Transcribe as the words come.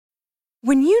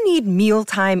When you need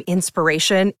mealtime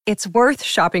inspiration, it's worth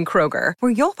shopping Kroger,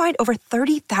 where you'll find over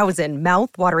 30,000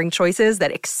 mouth-watering choices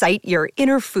that excite your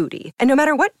inner foodie. And no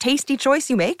matter what tasty choice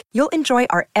you make, you'll enjoy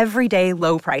our everyday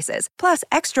low prices, plus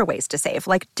extra ways to save,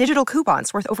 like digital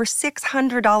coupons worth over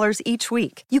 $600 each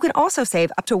week. You can also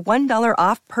save up to $1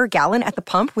 off per gallon at the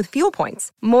pump with fuel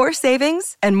points. More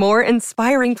savings and more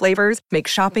inspiring flavors make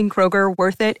shopping Kroger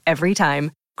worth it every time.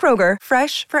 Kroger,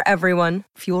 fresh for everyone.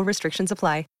 Fuel restrictions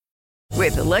apply.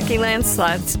 With the Lucky Land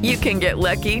Slots, you can get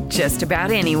lucky just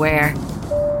about anywhere.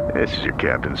 This is your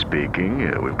captain speaking.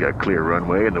 We've got clear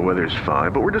runway and the weather's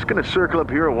fine, but we're just going to circle up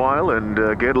here a while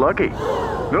and get lucky.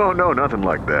 No, nothing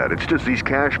like that. It's just these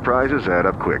cash prizes add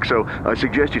up quick. So I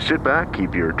suggest you sit back,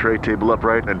 keep your tray table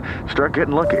upright, and start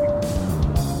getting lucky.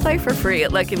 Play for free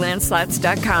at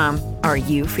LuckyLandSlots.com. Are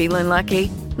you feeling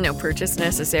lucky? No purchase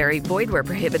necessary. Void where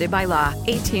prohibited by law.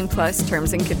 18+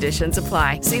 terms and conditions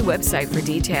apply. See website for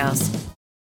details.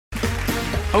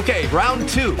 Okay, round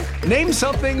two. Name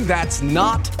something that's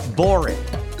not boring.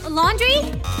 A laundry?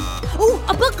 Ooh,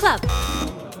 a book club.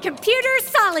 Computer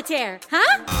solitaire,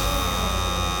 huh?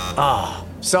 Ah,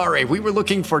 sorry, we were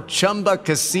looking for Chumba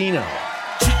Casino.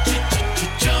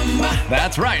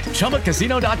 That's right,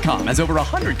 ChumbaCasino.com has over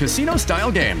 100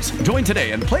 casino-style games. Join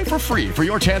today and play for free for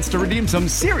your chance to redeem some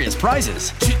serious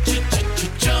prizes.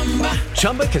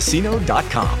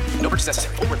 ChumbaCasino.com. No purchase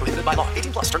necessary. Void where prohibited by law.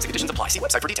 18+ terms and conditions apply. See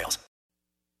website for details.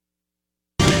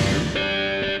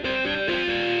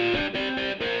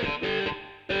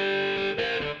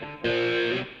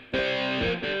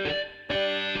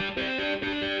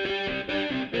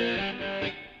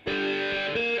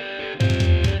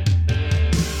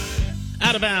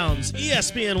 Out of Bounds,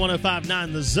 ESPN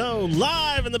 105.9 The Zone,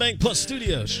 live in the Bank Plus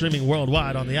studio, streaming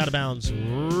worldwide on the Out of Bounds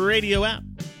radio app.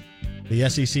 The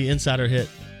SEC Insider Hit,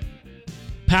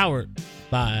 powered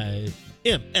by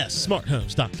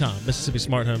MSSmartHomes.com. Mississippi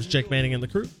Smart Homes, Jake Manning and the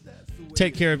crew.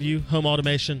 Take care of you, home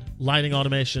automation, lighting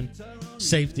automation,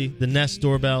 safety, the Nest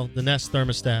doorbell, the Nest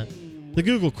thermostat, the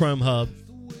Google Chrome Hub,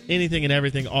 anything and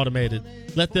everything automated.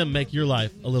 Let them make your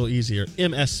life a little easier.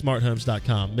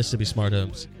 MSSmartHomes.com. Mississippi Smart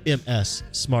Homes.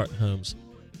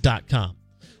 MSSmartHomes.com.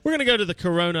 We're going to go to the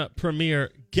Corona Premier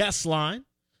guest line,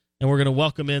 and we're going to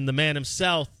welcome in the man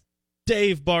himself,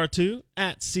 Dave Bartoo,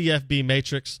 at CFB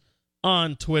Matrix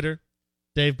on Twitter.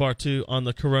 Dave Bartoo on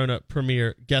the Corona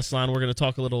Premier guest line. We're going to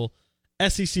talk a little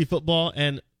SEC football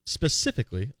and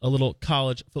specifically a little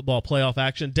college football playoff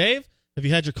action. Dave, have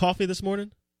you had your coffee this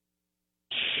morning?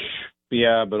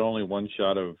 Yeah, but only one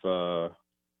shot of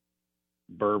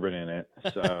bourbon in it.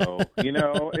 So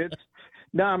it's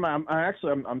no.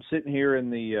 I'm sitting here in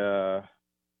the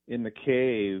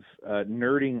cave,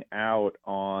 nerding out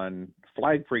on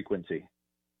flag frequency.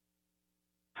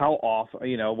 How often,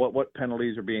 what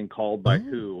penalties are being called by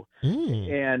who?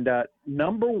 And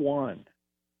number one,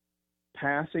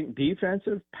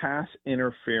 defensive pass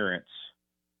interference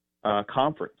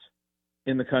conference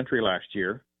in the country last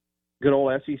year. Good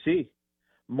old SEC.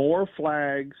 More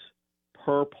flags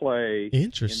per play in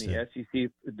the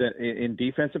SEC in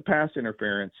defensive pass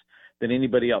interference than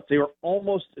anybody else. They were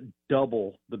almost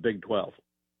double the Big 12.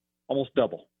 Almost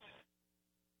double.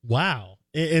 Wow.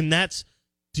 And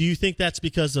do you think that's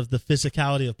because of the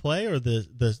physicality of play or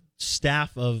the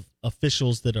staff of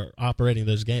officials that are operating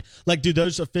those games? Like, do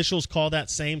those officials call that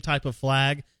same type of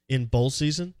flag in bowl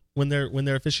season when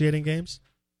they're officiating games?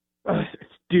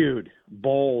 Dude,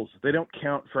 bowls, they don't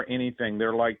count for anything.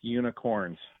 They're like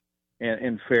unicorns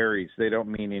and fairies. They don't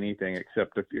mean anything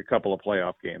except a couple of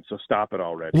playoff games. So stop it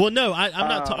already. Well, no, I'm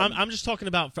not. I'm just talking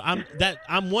about.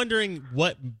 I'm wondering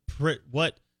what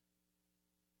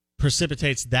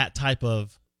precipitates that type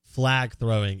of flag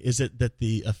throwing. Is it that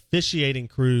the officiating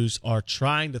crews are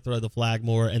trying to throw the flag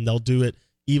more and they'll do it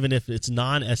even if it's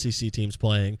non-SEC teams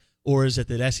playing, or is it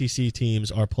that SEC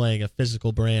teams are playing a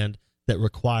physical brand that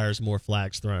requires more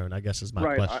flags thrown, I guess is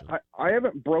my question. I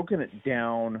haven't broken it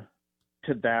down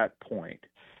to that point.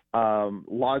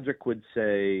 Logic would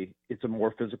say it's a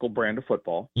more physical brand of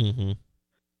football. Mm-hmm.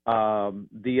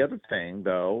 The other thing,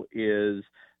 though, is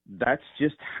that's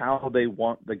just how they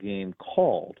want the game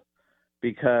called,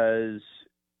 because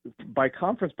by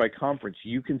conference,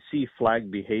 you can see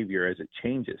flag behavior as it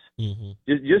changes. Mm-hmm.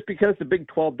 Just because the Big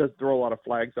 12 doesn't throw a lot of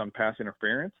flags on pass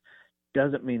interference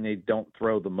doesn't mean they don't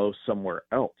throw the most somewhere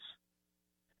else.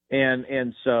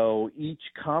 And so each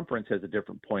conference has a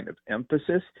different point of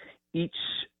emphasis. Each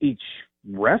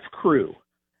ref crew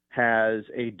has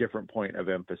a different point of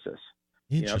emphasis.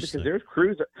 Because there's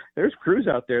crews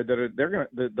out there that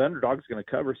the underdog's going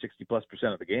to cover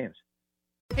 60+% of the games.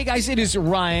 Hey guys, it is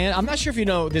Ryan. I'm not sure if you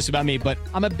know this about me, but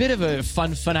I'm a bit of a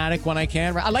fun fanatic when I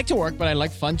can. I like to work, but I like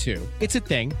fun too. It's a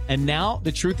thing. And now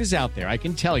the truth is out there. I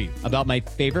can tell you about my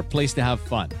favorite place to have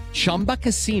fun. Chumba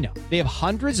Casino. They have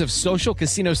hundreds of social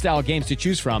casino style games to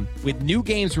choose from with new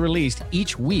games released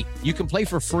each week. You can play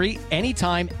for free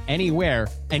anytime, anywhere.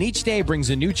 And each day brings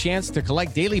a new chance to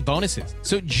collect daily bonuses.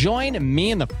 So join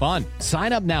me in the fun.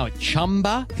 Sign up now at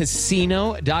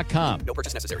ChumbaCasino.com. No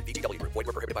purchase necessary. VGW Group. Void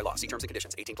where prohibited by law. See terms and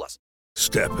conditions. 18+.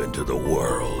 Step into the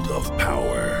world of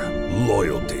power,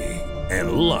 loyalty,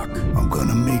 and luck. I'm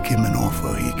gonna make him an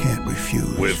offer he can't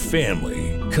refuse. With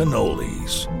family,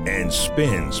 cannolis, and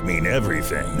spins mean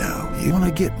everything. Now, you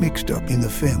wanna get mixed up in the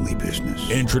family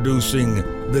business. Introducing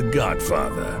The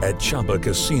Godfather at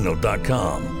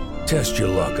ChumbaCasino.com. Test your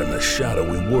luck in the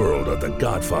shadowy world of The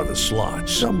Godfather slot.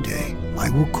 Someday, I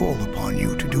will call upon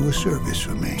you to do a service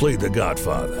for me. Play The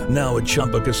Godfather now at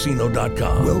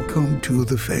ChumbaCasino.com. Welcome to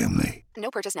the family.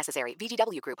 No purchase necessary.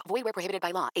 VGW Group. Void where prohibited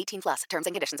by law. 18+. Terms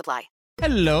and conditions apply.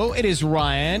 Hello, it is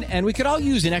Ryan, and we could all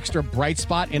use an extra bright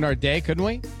spot in our day, couldn't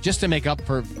we? Just to make up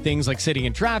for things like sitting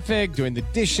in traffic, doing the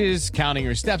dishes, counting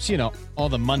your steps, you know, all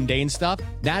the mundane stuff.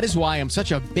 That is why I'm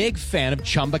such a big fan of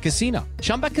Chumba Casino.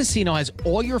 Chumba Casino has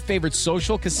all your favorite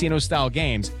social casino-style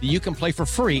games that you can play for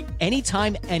free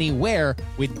anytime, anywhere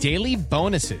with daily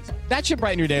bonuses. That should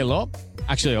brighten your day a little.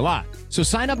 Actually, a lot. So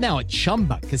sign up now at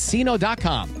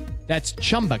ChumbaCasino.com. That's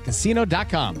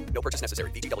ChumbaCasino.com. No purchase necessary.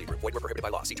 VGW Group. Void where prohibited by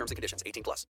law. See terms and conditions.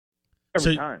 18+.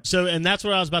 Every time. So, and that's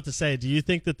what I was about to say. Do you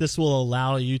think that this will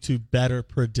allow you to better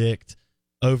predict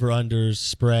over-unders,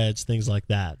 spreads, things like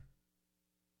that?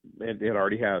 It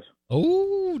already has.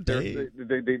 Oh,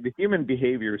 the human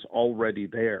behavior is already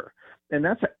there. And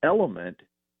that's an element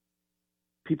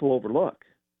people overlook,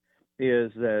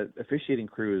 is that officiating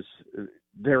crews,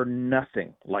 they're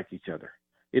nothing like each other.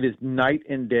 It is night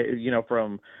and day,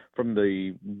 from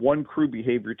the one crew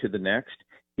behavior to the next.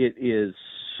 It is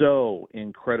so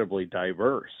incredibly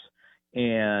diverse.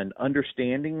 And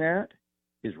understanding that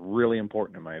is really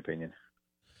important, in my opinion.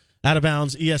 Out of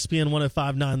Bounds, ESPN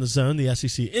 105.9 The Zone, the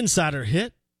SEC Insider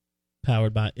Hit,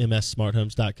 powered by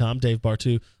MSSmartHomes.com. Dave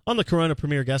Bartu on the Corona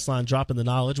Premier Guest Line, dropping the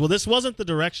knowledge. Well, this wasn't the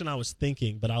direction I was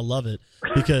thinking, but I love it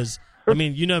because – I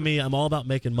mean, you know me, I'm all about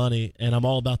making money, and I'm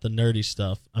all about the nerdy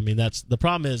stuff. I mean, that's the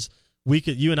problem is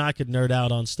you and I could nerd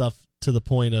out on stuff to the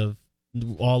point of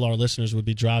all our listeners would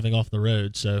be driving off the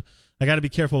road. So I got to be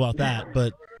careful about that.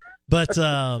 But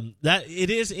that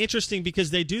it is interesting because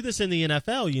they do this in the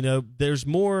NFL. You know, there's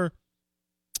more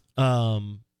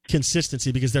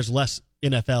consistency because there's less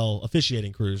NFL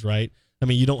officiating crews, right? I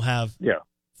mean, you don't have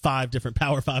 5 different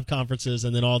Power 5 conferences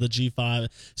and then all the G5.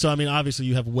 So I mean, obviously,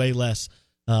 you have way less.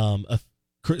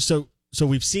 So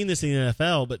we've seen this in the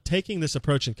NFL, but taking this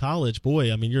approach in college,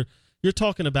 boy, I mean, you're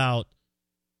talking about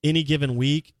any given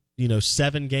week,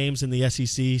 7 games in the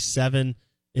SEC, 7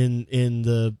 in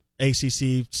the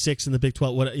ACC, 6 in the Big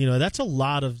 12. That's a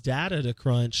lot of data to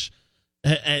crunch,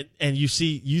 and you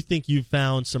think you've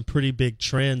found some pretty big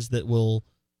trends that will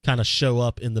kind of show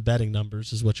up in the betting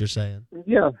numbers, is what you're saying.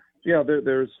 Yeah. Yeah,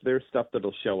 there's stuff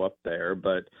that'll show up there,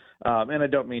 but and I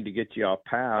don't mean to get you off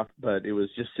path, but it was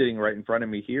just sitting right in front of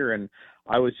me here, and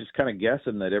I was just kind of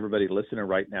guessing that everybody listening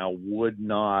right now would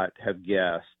not have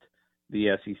guessed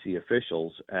the SEC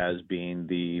officials as being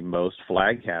the most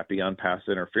flag happy on pass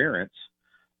interference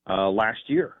last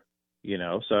year.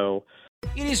 So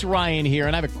it is Ryan here,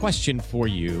 and I have a question for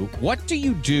you. What do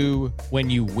you do when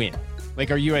you win?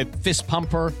 Like, are you a fist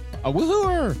pumper, a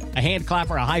woohooer, a hand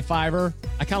clapper, a high fiver?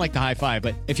 I kind of like the high five,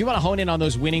 but if you want to hone in on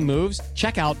those winning moves,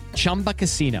 check out Chumba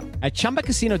Casino. At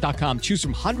ChumbaCasino.com, choose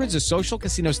from hundreds of social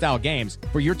casino-style games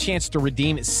for your chance to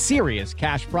redeem serious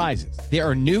cash prizes. There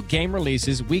are new game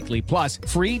releases weekly, plus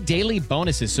free daily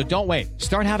bonuses, so don't wait.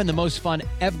 Start having the most fun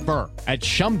ever at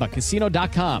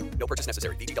ChumbaCasino.com. No purchase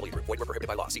necessary. VGW Group. Void where prohibited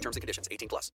by law. See terms and conditions.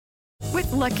 18+.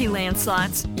 With Lucky Land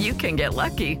Slots, you can get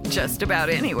lucky just about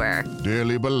anywhere.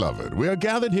 Dearly beloved, we are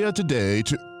gathered here today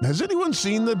to... Has anyone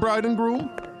seen the bride and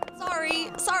groom?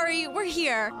 Sorry, we're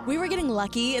here. We were getting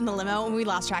lucky in the limo and we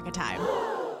lost track of time.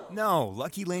 No,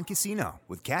 Lucky Land Casino,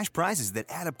 with cash prizes that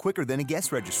add up quicker than a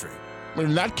guest registry.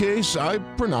 In that case, I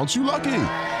pronounce you lucky.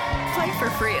 Play for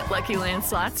free at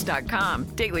LuckyLandSlots.com.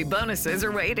 Daily bonuses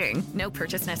are waiting. No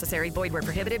purchase necessary. Void where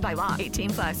prohibited by law.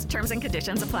 18+. Terms and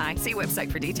conditions apply. See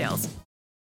website for details.